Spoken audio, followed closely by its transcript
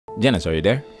Janice, are you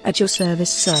there? At your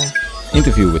service, sir.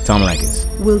 Interview with Tom Leykis.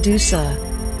 Will do, sir.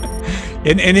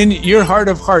 And in your heart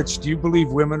of hearts, do you believe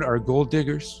women are gold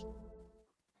diggers?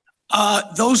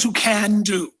 Those who can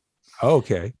do.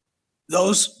 Okay.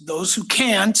 Those who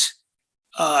can't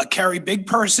carry big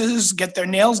purses, get their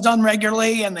nails done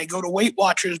regularly, and they go to Weight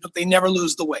Watchers, but they never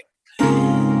lose the weight.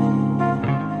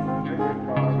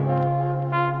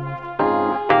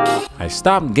 I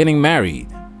stopped getting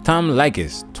married. Tom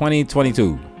Leykis,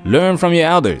 2022. Learn from your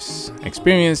elders.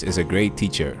 Experience is a great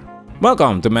teacher.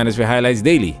 Welcome to Manosphere Highlights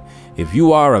Daily. If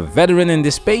you are a veteran in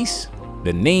this space,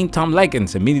 the name Tom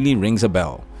Leykis immediately rings a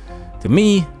bell. To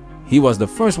me, he was the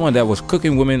first one that was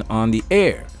cooking women on the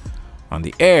air. On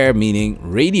the air meaning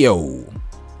radio.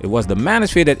 It was the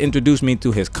Manosphere that introduced me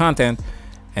to his content,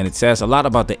 and it says a lot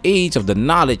about the age of the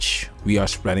knowledge we are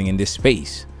spreading in this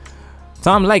space.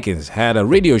 Tom Leykis had a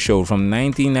radio show from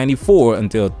 1994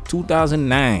 until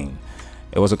 2009.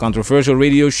 It was a controversial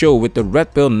radio show with the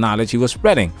red pill knowledge he was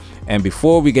spreading. And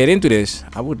before we get into this,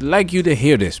 I would like you to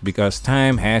hear this because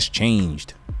time has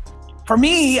changed. For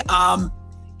me,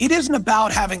 it isn't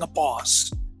about having a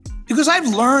boss, because I've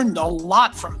learned a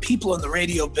lot from people in the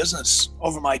radio business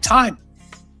over my time.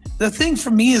 The thing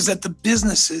for me is that the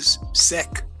business is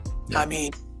sick. I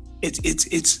mean,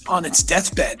 it's on its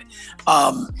deathbed.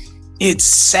 It's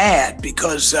sad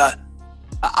because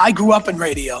I grew up in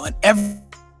radio, and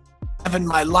in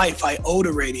my life I owed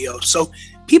a radio. So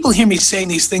people hear me saying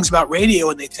these things about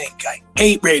radio and they think I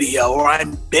hate radio or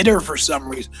I'm bitter for some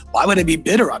reason. Why would I be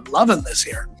bitter? I'm loving this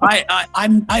here. I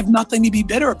have nothing to be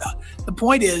bitter about. The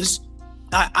point is,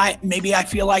 maybe I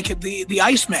feel like the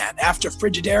Iceman after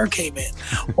Frigidaire came in,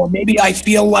 or maybe I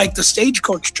feel like the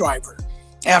stagecoach driver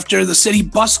after the city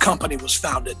bus company was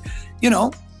founded. You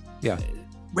know, yeah.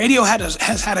 Radio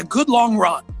has had a good long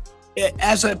run.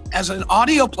 As an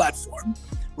audio platform,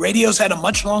 radio's had a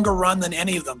much longer run than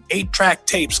any of them. 8-track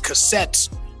tapes, cassettes,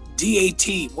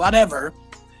 DAT, whatever.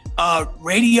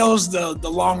 Radio's the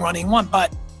long-running one,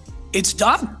 but it's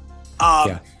done.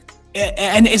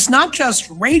 And it's not just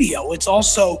radio, it's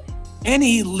also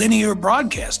any linear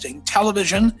broadcasting,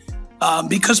 television,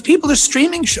 because people are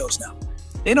streaming shows now.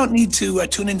 They don't need to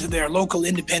tune into their local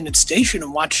independent station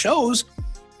and watch shows.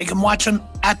 They can watch them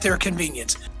at their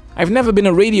convenience. I've never been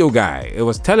a radio guy. It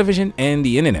was television and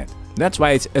the internet. That's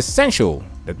why it's essential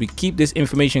that we keep this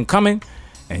information coming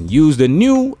and use the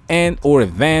new and or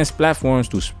advanced platforms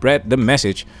to spread the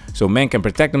message so men can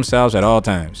protect themselves at all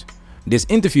times. This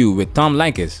interview with Tom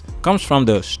Leykis comes from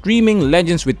the Streaming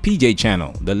Legends with PJ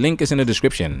channel. The link is in the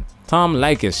description. Tom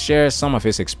Leykis shares some of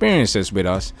his experiences with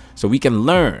us so we can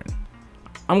learn.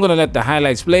 I'm gonna let the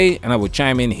highlights play and I will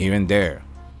chime in here and there.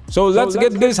 So let's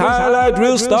get this highlight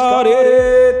reel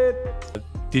started.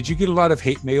 Did you get a lot of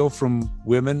hate mail from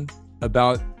women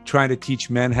about trying to teach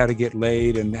men how to get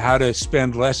laid and how to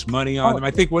spend less money on them?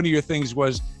 I think one of your things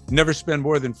was never spend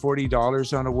more than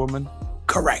 $40 on a woman.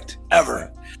 Correct,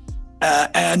 ever.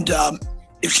 And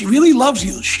if she really loves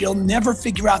you, she'll never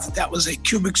figure out that was a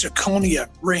cubic zirconia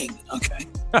ring, okay?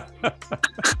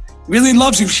 Really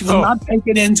loves you, she will not take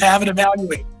it in to have it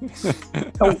evaluated.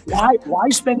 So why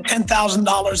spend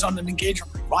 $10,000 on an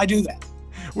engagement ring? Why do that?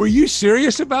 Were you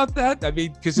serious about that? I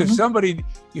mean, because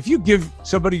if you give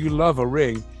somebody you love a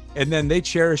ring and then they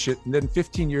cherish it, and then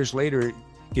 15 years later it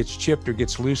gets chipped or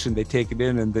gets loose and they take it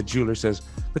in and the jeweler says,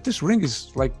 but this ring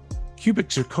is like cubic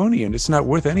zirconia and it's not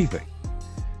worth anything.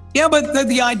 Yeah, but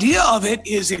the idea of it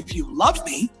is if you love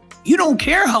me, you don't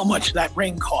care how much that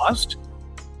ring cost.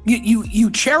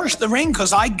 You cherish the ring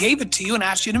because I gave it to you and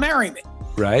asked you to marry me.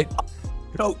 Right.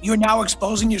 So you're now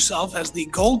exposing yourself as the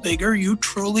gold digger you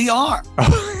truly are.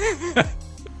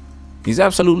 He's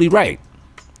absolutely right.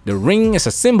 The ring is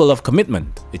a symbol of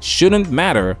commitment. It shouldn't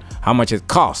matter how much it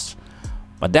costs.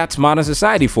 But that's modern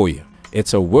society for you.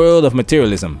 It's a world of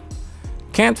materialism.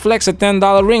 Can't flex a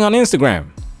 $10 ring on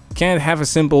Instagram. Can't have a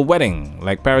simple wedding.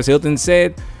 Like Paris Hilton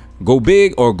said, go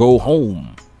big or go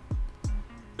home.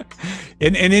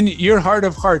 And in your heart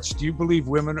of hearts, do you believe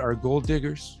women are gold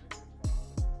diggers?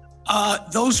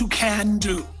 Those who can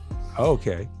do.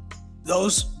 Okay.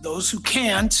 Those who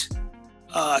can't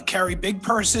carry big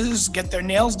purses, get their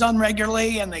nails done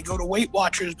regularly, and they go to Weight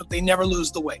Watchers, but they never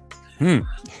lose the weight.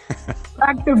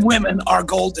 Active women are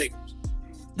gold diggers.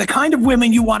 The kind of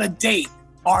women you want to date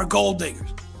are gold diggers.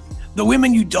 The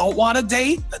women you don't want to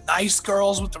date, the nice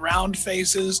girls with the round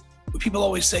faces, who people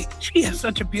always say, she has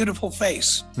such a beautiful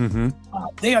face.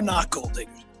 They are not gold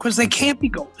diggers because they can't be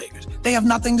gold diggers. They have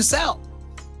nothing to sell.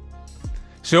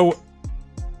 So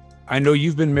I know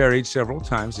you've been married several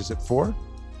times. Is it 4?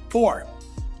 4.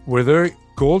 Were there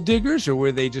gold diggers, or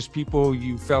were they just people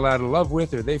you fell out of love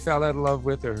with, or they fell out of love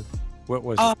with, or what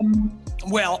was it?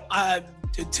 Well,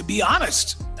 to be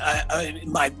honest,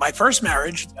 my first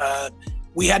marriage,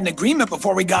 we had an agreement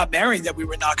before we got married that we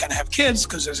were not going to have kids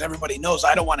because, as everybody knows,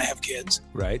 I don't want to have kids.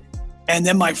 Right. And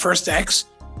then my first ex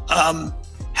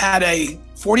had a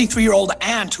 43-year-old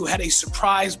aunt who had a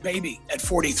surprise baby at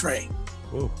 43.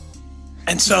 Ooh.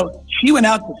 And so she went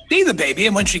out to see the baby,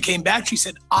 and when she came back, she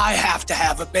said, "I have to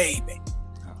have a baby."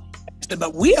 I said,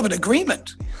 "But we have an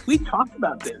agreement. We talked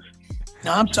about this."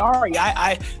 "No, I'm sorry.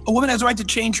 A woman has the right to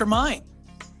change her mind."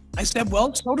 I said,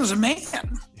 "Well, so does a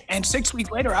man." And 6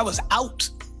 weeks later, I was out.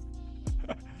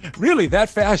 Really? That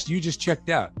fast? You just checked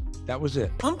out? That was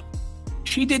it?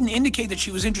 She didn't indicate that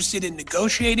she was interested in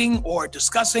negotiating or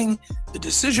discussing. The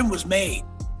decision was made.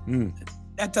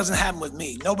 That doesn't happen with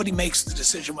me. Nobody makes the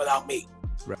decision without me.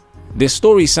 Right. This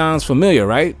story sounds familiar,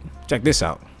 right? Check this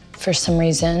out. For some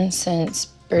reason, since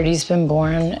Birdie's been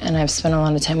born and I've spent a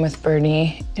lot of time with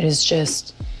Birdie, it has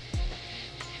just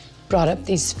brought up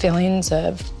these feelings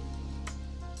of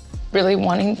really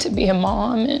wanting to be a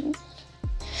mom, and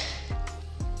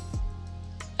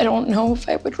I don't know if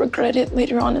I would regret it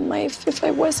later on in life if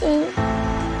I wasn't.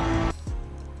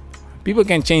 People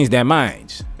can change their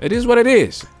minds. It is what it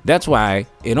is. That's why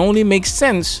it only makes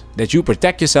sense that you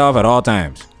protect yourself at all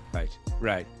times. Right,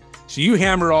 right. So you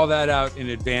hammer all that out in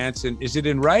advance, and is it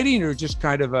in writing or just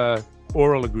kind of a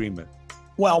oral agreement?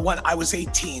 Well, when I was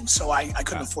 18, so I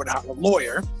couldn't afford to have a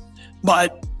lawyer,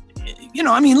 but you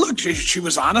know, I mean, look, she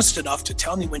was honest enough to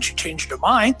tell me when she changed her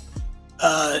mind,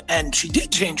 and she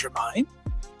did change her mind,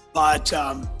 but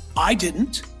I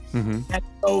didn't. And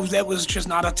so that was just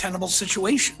not a tenable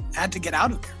situation. I had to get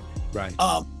out of there. Right.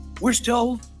 We're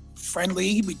still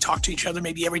friendly. We talk to each other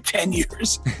maybe every 10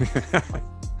 years.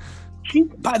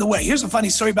 By the way, here's a funny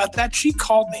story about that. She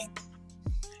called me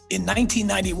in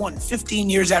 1991, 15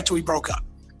 years after we broke up.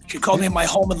 She called me at my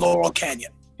home in Laurel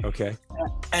Canyon. Okay.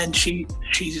 And she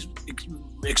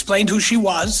explained who she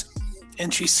was,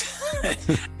 and she said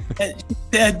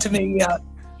to me,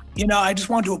 you know, "I just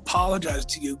want to apologize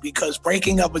to you because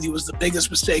breaking up with you was the biggest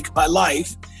mistake of my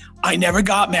life. I never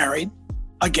got married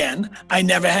again. I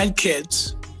never had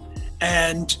kids.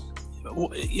 And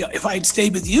you know, if I had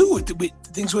stayed with you,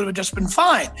 things would have just been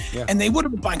fine." Yeah. And they would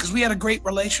have been fine because we had a great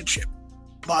relationship.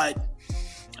 But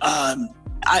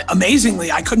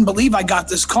amazingly, I couldn't believe I got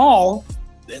this call.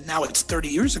 And now it's 30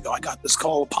 years ago. I got this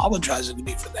call apologizing to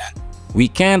me for that. We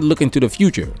can't look into the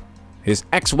future. His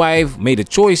ex-wife made a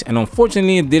choice, and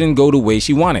unfortunately it didn't go the way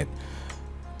she wanted.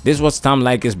 This was Tom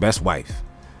Leykis' best wife.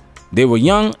 They were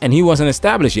young and he wasn't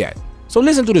established yet. So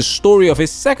listen to the story of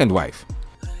his second wife.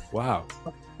 Wow.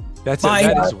 That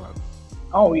is one.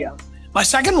 Oh yeah. My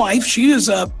second wife, she's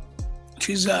a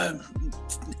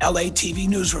LA TV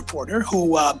news reporter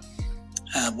who,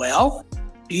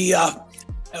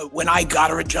 when I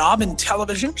got her a job in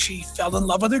television, she fell in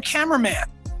love with her cameraman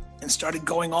and started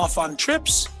going off on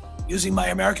trips using my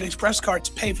American Express card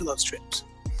to pay for those trips.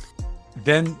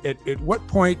 Then at what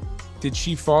point did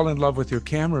she fall in love with her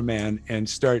cameraman and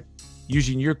start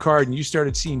using your card, and you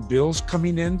started seeing bills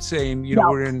coming in saying, you know,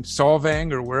 we're in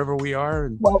Solvang or wherever we are?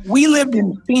 And... Well, we lived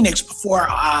in Phoenix before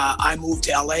I moved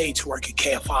to LA to work at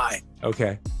KFI.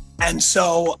 Okay. And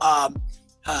so I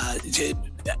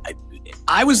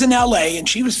was in LA, and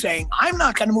she was saying, "I'm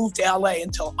not going to move to LA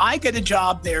until I get a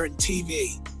job there in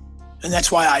TV." And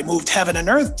that's why I moved heaven and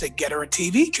earth to get her a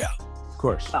TV job. Of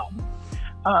course.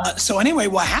 So anyway,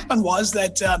 what happened was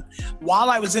that while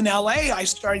I was in LA, I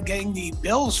started getting the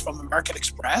bills from American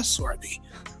Express or the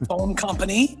phone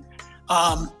company.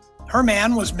 Her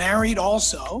man was married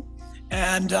also.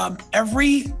 And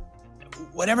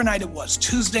whatever night it was,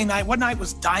 Tuesday night, what night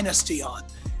was Dynasty on?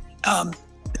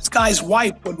 This guy's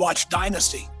wife would watch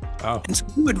Dynasty. Oh. And so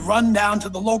he would run down to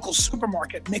the local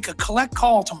supermarket, make a collect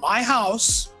call to my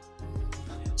house,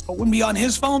 so it wouldn't be on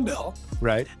his phone bill.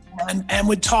 Right. And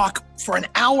would talk for an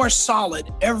hour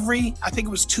solid I think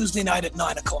it was Tuesday night at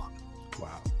 9 o'clock.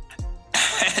 Wow.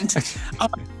 And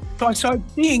so I started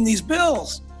seeing these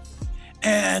bills.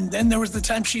 And then there was the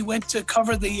time she went to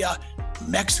cover the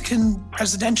Mexican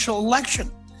presidential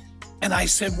election. And I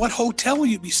said, "What hotel will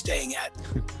you be staying at?"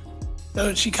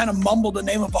 So she kind of mumbled the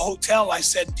name of a hotel. I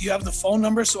said, "Do you have the phone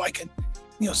number so I can,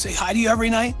 say hi to you every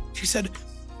night?" She said,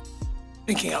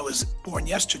 thinking I was born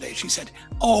yesterday, she said,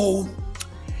 "Oh,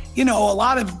 a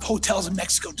lot of hotels in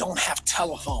Mexico don't have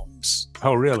telephones."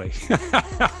 Oh, really?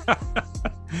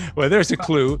 Well, there's a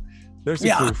clue. There's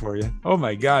a clue for you. Oh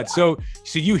my God. So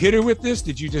you hit her with this?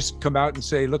 Did you just come out and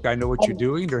say, "Look, I know what you're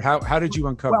doing," or how did you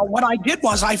uncover? Well, what I did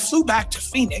was I flew back to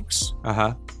Phoenix.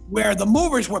 where the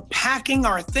movers were packing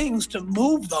our things to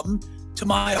move them to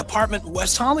my apartment in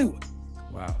West Hollywood.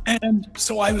 Wow. And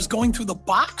so I was going through the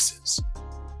boxes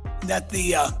that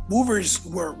the movers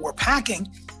were packing.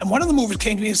 And one of the movers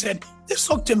came to me and said, "This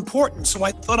looked important." So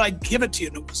I thought I'd give it to you.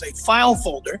 And it was a file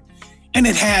folder, and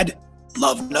it had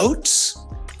love notes,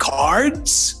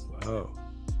 cards, Whoa.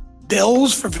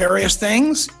 bills for various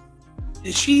things.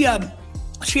 She had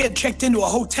checked into a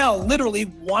hotel literally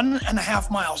 1.5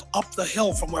 miles up the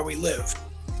hill from where we live.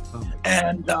 Oh.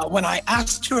 And when I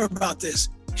asked her about this,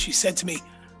 she said to me,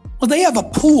 "Well, they have a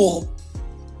pool."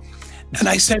 And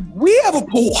I said, "We have a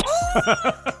pool."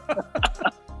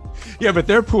 Yeah, but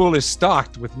their pool is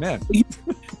stocked with men.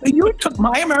 You took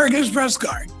my American Express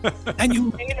card and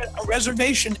you made a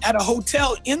reservation at a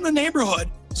hotel in the neighborhood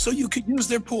so you could use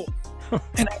their pool.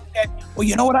 And I said, "Well,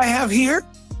 you know what I have here?"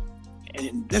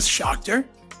 And this shocked her.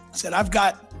 I said, I've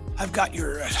got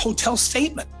your hotel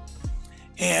statement.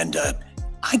 And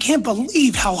I can't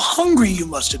believe how hungry you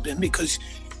must have been, because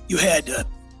you had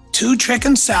 2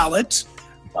 chicken salads,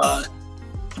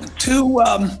 2,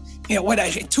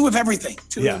 two of everything.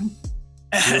 Yeah.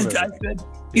 And I said,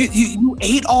 you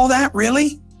ate all that,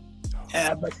 really?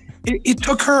 But it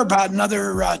took her about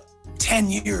another 10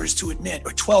 years to admit,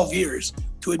 or 12 years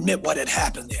to admit what had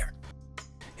happened there.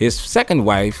 His second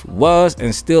wife was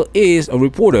and still is a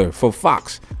reporter for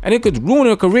Fox, and it could ruin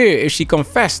her career if she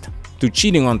confessed to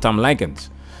cheating on Tom Leykis,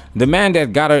 the man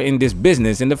that got her in this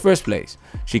business in the first place.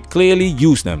 She clearly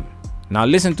used him. Now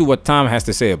listen to what Tom has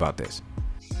to say about this.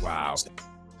 Wow.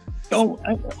 So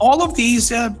all of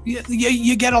these,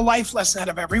 you get a life lesson out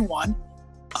of every one.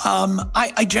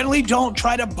 I generally don't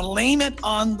try to blame it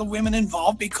on the women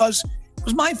involved, because it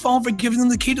was my fault for giving them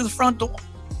the key to the front door.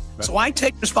 So I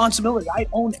take responsibility. I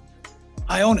own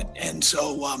it. And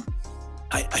so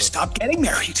I stopped getting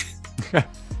married.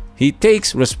 He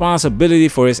takes responsibility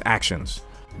for his actions.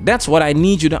 That's what I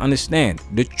need you to understand.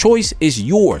 The choice is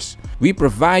yours. We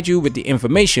provide you with the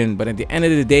information, but at the end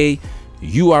of the day,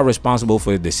 you are responsible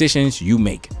for the decisions you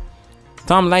make.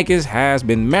 Tom Leykis has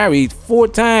been married 4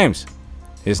 times.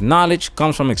 His knowledge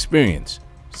comes from experience.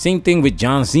 Same thing with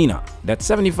John Cena. That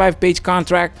 75-page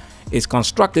contract is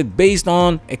constructed based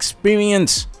on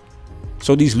experience.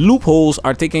 So these loopholes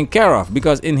are taken care of,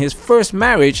 because in his first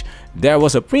marriage, there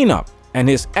was a prenup, and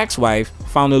his ex-wife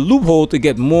found a loophole to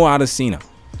get more out of Cena.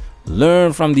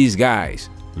 Learn from these guys.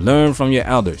 Learn from your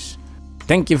elders.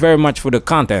 Thank you very much for the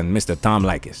content, Mr. Tom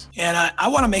Leykis. And I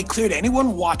want to make clear to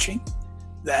anyone watching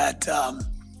that,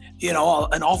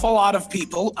 an awful lot of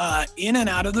people in and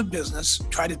out of the business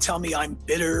try to tell me I'm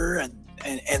bitter.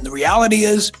 And the reality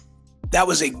is, that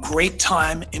was a great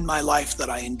time in my life that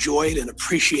I enjoyed and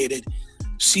appreciated.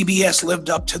 CBS lived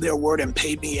up to their word and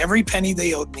paid me every penny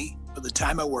they owed me for the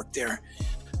time I worked there.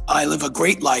 I live a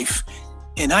great life,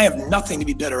 and I have nothing to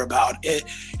be bitter about.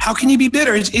 How can you be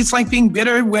bitter? It's like being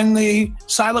bitter when the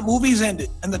silent movies ended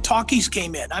and the talkies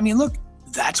came in. I mean, look,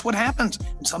 that's what happens.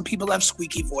 And some people have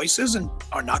squeaky voices and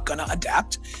are not going to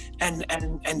adapt, and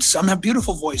some have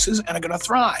beautiful voices and are going to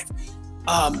thrive.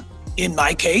 In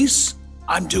my case,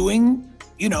 I'm doing,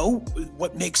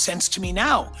 what makes sense to me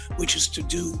now, which is to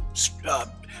do,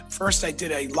 first I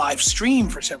did a live stream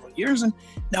for several years, and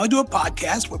now I do a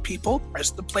podcast where people press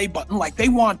the play button like they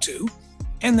want to,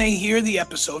 and they hear the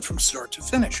episode from start to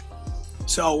finish.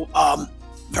 So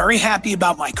very happy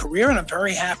about my career, and I'm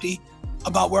very happy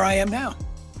about where I am now.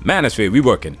 Manosphere, we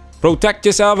working. Protect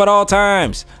yourself at all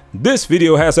times. This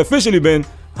video has officially been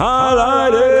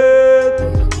highlighted.